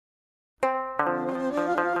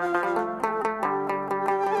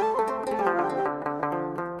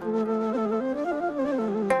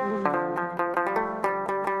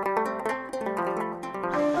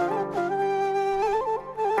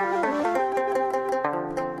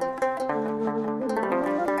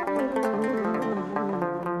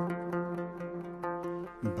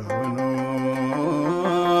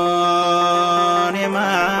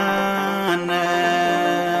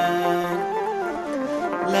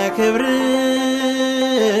ለክብር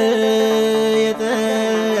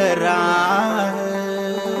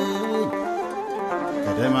የጠራኸኝ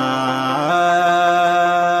ከደማስቆ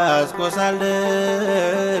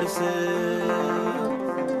ሳልደርስ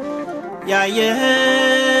ያየኸኝ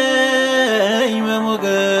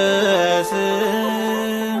በሞገስ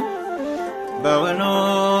በውኑ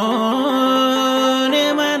እኔ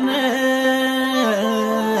ማን ነኝ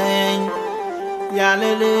ያለ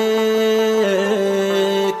ልክ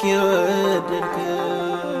የወደድክ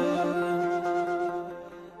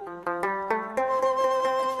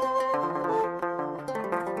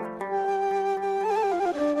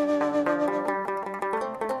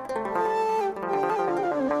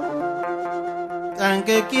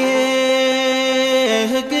ጠንቅቄ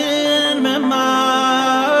ሕግን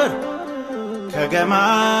መማር ከገማልያል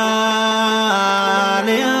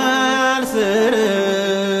ስር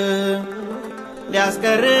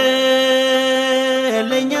ሊያስቀርልኝ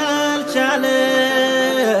አልቻለም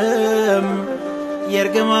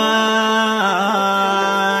የርግማኔን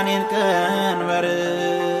ቀንበር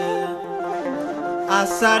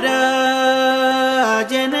አሳዳጅ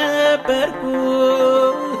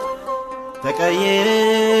የነበርኩት ተቀይሮ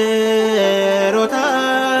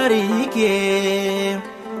ታሪኬ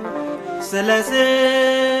ስለ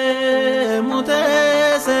ስሙ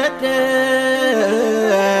ተሰደር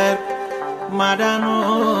ማዳኑን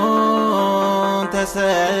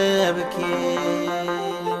ተሰብኬ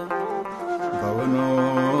በውኑ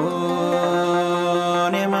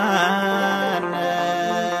እኔ ማን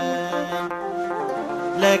ነኝ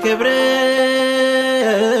ለክብር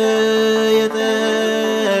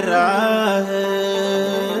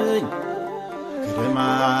የጠራኸኝ ከደማስቆ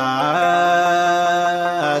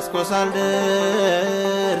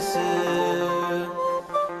ሳልደርስ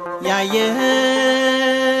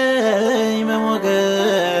ያየኸኝ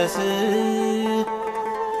በሞገስ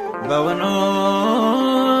በውኑ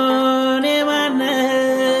እኔ ማን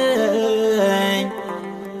ነኝ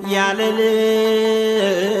ያለ ልክ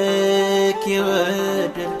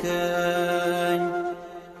የወደድከኝ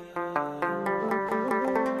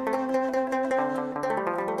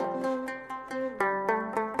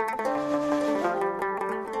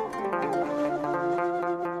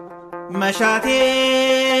መሻቴ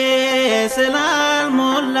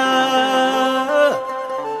ስላልሞላ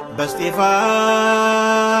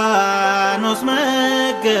በስጢፋኖስ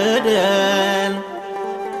መገደል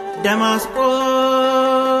ደማስቆ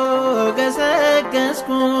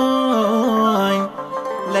ገሰገስኩኝ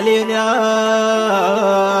ለሌላ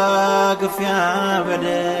ግፊያ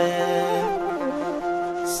በደል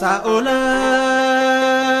ሳኦል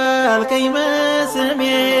አልከኝ በስሜ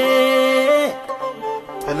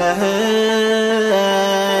ጥለኸኝ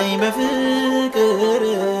በፍቅር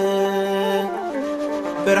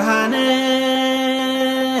ብርሃንን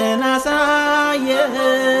አሳየኸኝ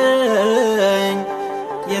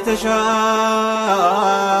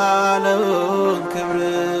የተሻለውን ክብር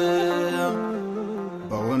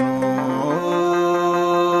በውኑ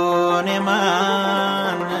እኔ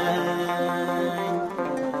ማን ነኝ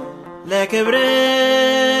ለክብር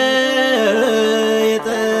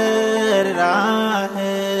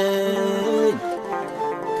የጠራኸኝ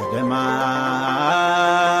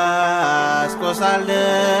ከደማስቆ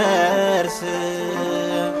ሳልደርስ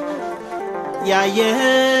ያየኸኝ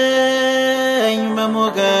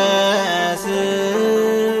በሞገስ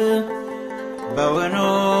በውኑ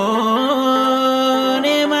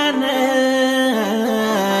እኔ ማን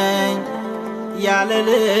ነኝ ያለ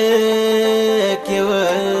ልክ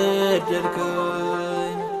የወደድከኝ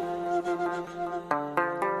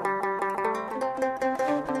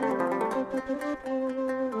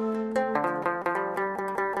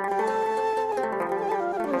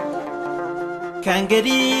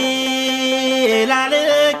ከእንግዲህ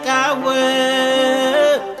ላልቃወም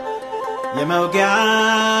የመውጊያውን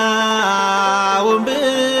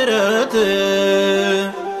ብረት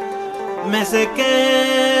ምስክር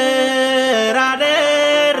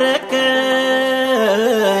አደረከኝ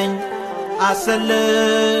አሰለፍከኝ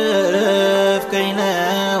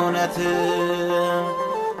ለእውነት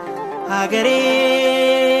ሀገሬ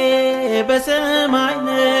በሰማይ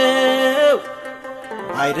ነው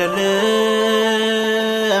አይደለም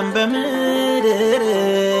በምድር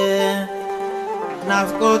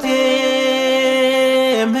ናፍቆቴም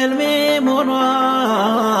ህልሜም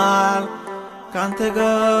ሆኗል ካንተ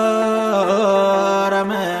ጋር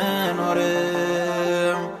መኖር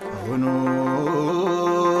በውኑ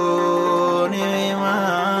እኔ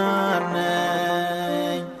ማን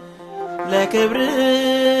ነኝ ለክብር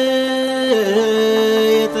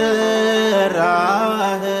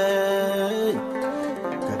የጠራኸኝ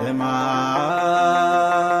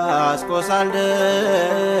ከደማስቆ ማርቆስ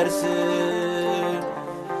አልደርስ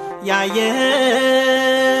ያየኝ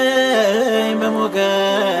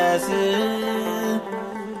በሞገስ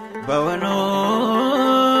በውኑ